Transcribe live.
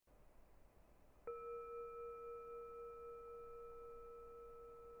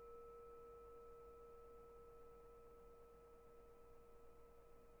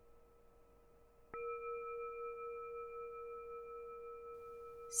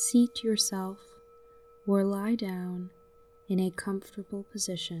seat yourself or lie down in a comfortable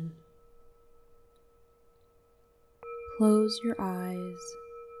position. Close your eyes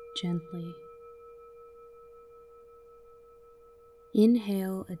gently.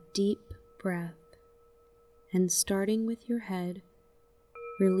 Inhale a deep breath, and starting with your head,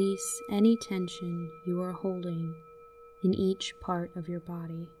 release any tension you are holding in each part of your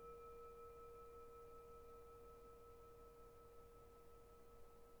body.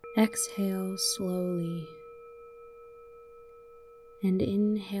 Exhale slowly, and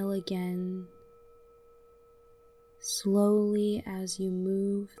inhale again slowly as you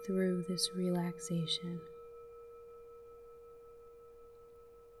move through this relaxation,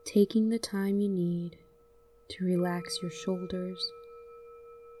 taking the time you need to relax your shoulders,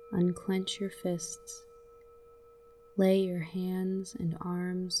 unclench your fists, lay your hands and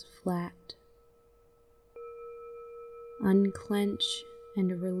arms flat, unclench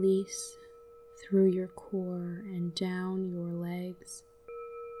and release through your core and down your legs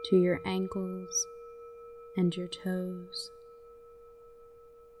to your ankles and your toes.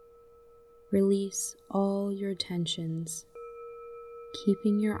 Release all your tensions,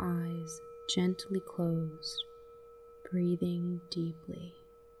 keeping your eyes gently closed, breathing deeply.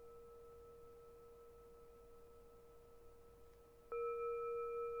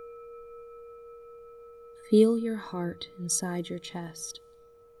 Feel your heart inside your chest,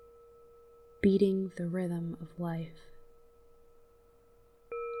 beating the rhythm of life.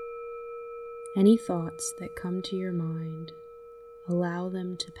 Any thoughts that come to your mind, allow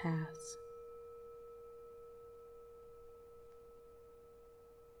them to pass.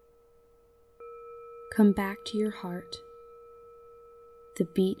 Come back to your heart, the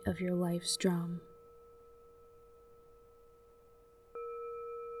beat of your life's drum.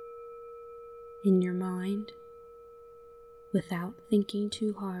 In your mind, without thinking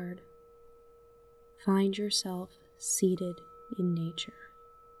too hard, find yourself seated in nature.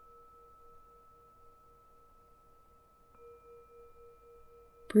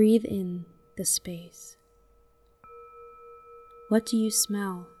 Breathe in the space. What do you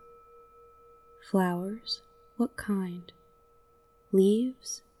smell? Flowers? What kind?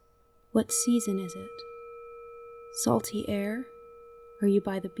 Leaves? What season is it? Salty air? Are you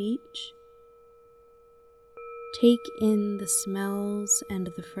by the beach? Take in the smells and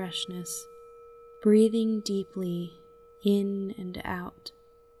the freshness, breathing deeply in and out.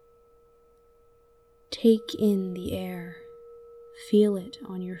 Take in the air. Feel it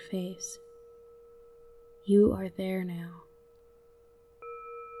on your face. You are there now.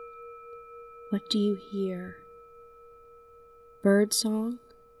 What do you hear? Birdsong?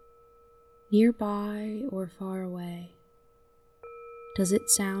 Nearby or far away? Does it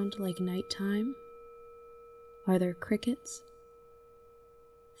sound like nighttime? Are there crickets?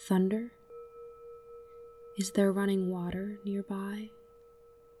 Thunder? Is there running water nearby?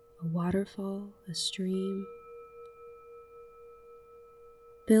 A waterfall, a stream?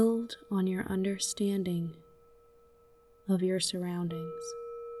 Build on your understanding of your surroundings.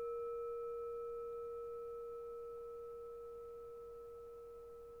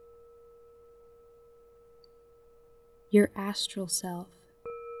 Your astral self,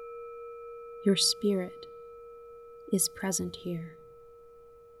 your spirit, is present here.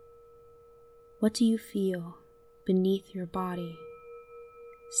 What do you feel beneath your body?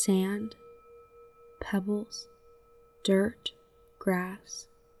 Sand, pebbles, dirt, grass,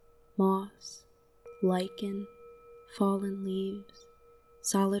 moss, lichen, fallen leaves,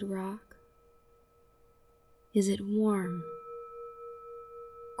 solid rock? Is it warm?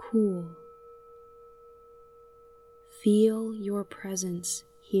 Cool? Feel your presence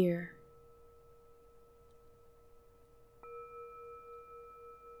here.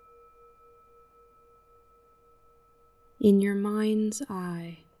 In your mind's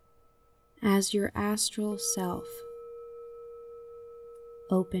eye, as your astral self,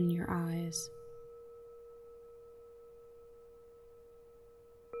 open your eyes.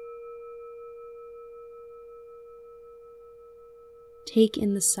 Take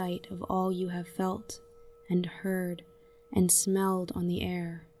in the sight of all you have felt and heard and smelled on the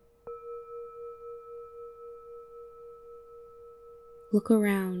air. Look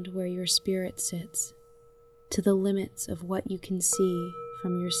around where your spirit sits, to the limits of what you can see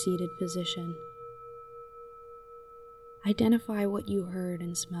from your seated position. Identify what you heard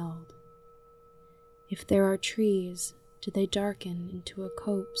and smelled. If there are trees, do they darken into a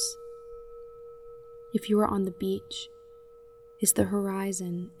copse? If you are on the beach, is the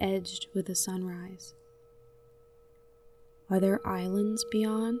horizon edged with a sunrise? Are there islands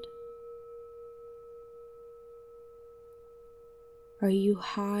beyond? Are you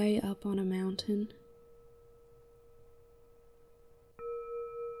high up on a mountain?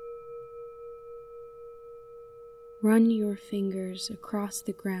 Run your fingers across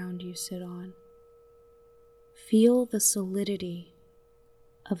the ground you sit on. Feel the solidity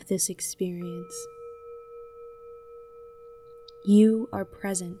of this experience. You are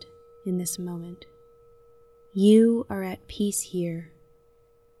present in this moment. You are at peace here,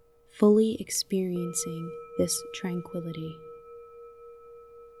 fully experiencing this tranquility.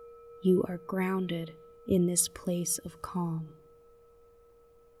 You are grounded in this place of calm.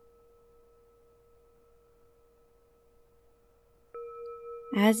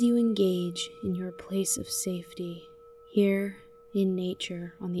 As you engage in your place of safety here in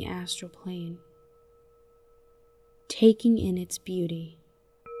nature on the astral plane, taking in its beauty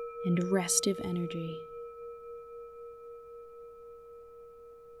and restive energy,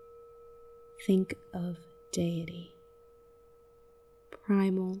 think of Deity,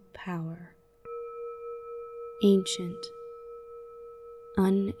 primal power, ancient,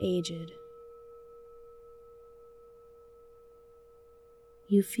 unaged.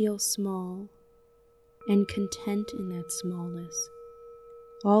 You feel small and content in that smallness,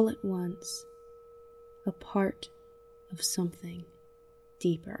 all at once, a part of something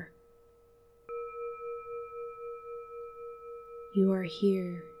deeper. You are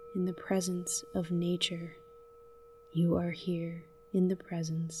here in the presence of nature. You are here in the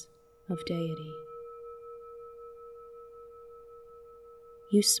presence of Deity.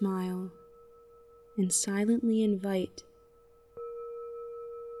 You smile and silently invite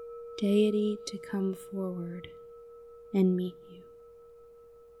Deity to come forward and meet you.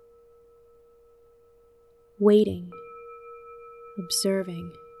 Waiting,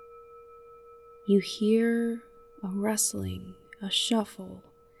 observing, you hear a rustling, a shuffle,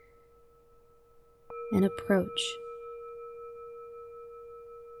 an approach,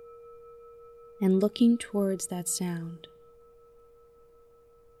 and looking towards that sound,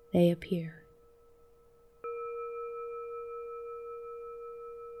 they appear.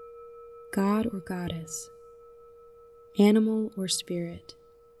 God or goddess, animal or spirit,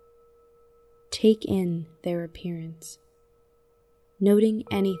 take in their appearance, noting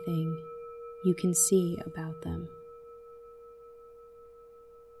anything you can see about them.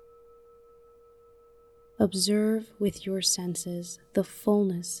 Observe with your senses the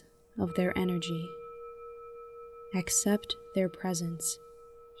fullness of their energy. Accept their presence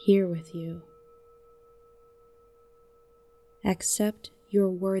here with you. Accept your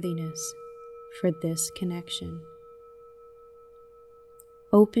worthiness for this connection.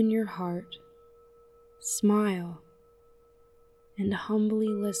 Open your heart, smile, and humbly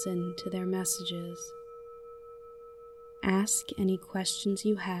listen to their messages. Ask any questions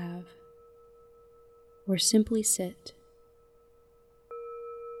you have, or simply sit.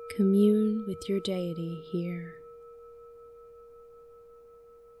 Commune with your Deity here.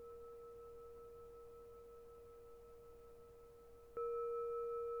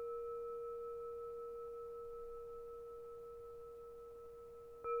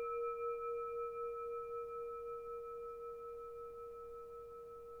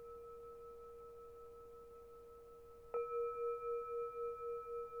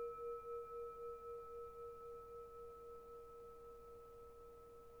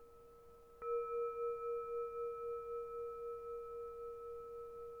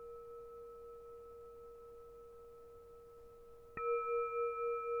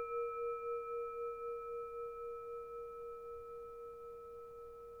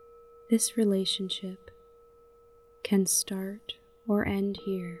 This relationship can start or end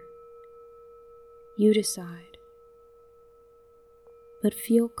here. You decide. But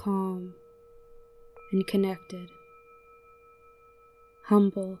feel calm and connected,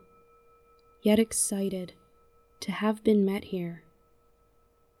 humble, yet excited to have been met here.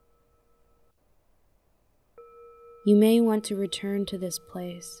 You may want to return to this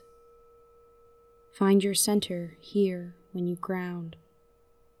place. Find your center here when you ground,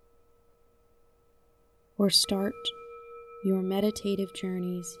 or start your meditative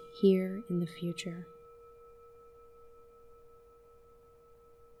journeys here in the future.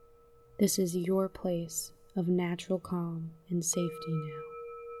 This is your place of natural calm and safety now.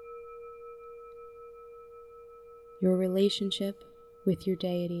 Your relationship with your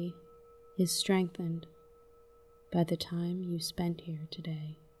Deity is strengthened by the time you spent here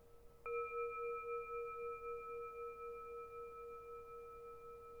today.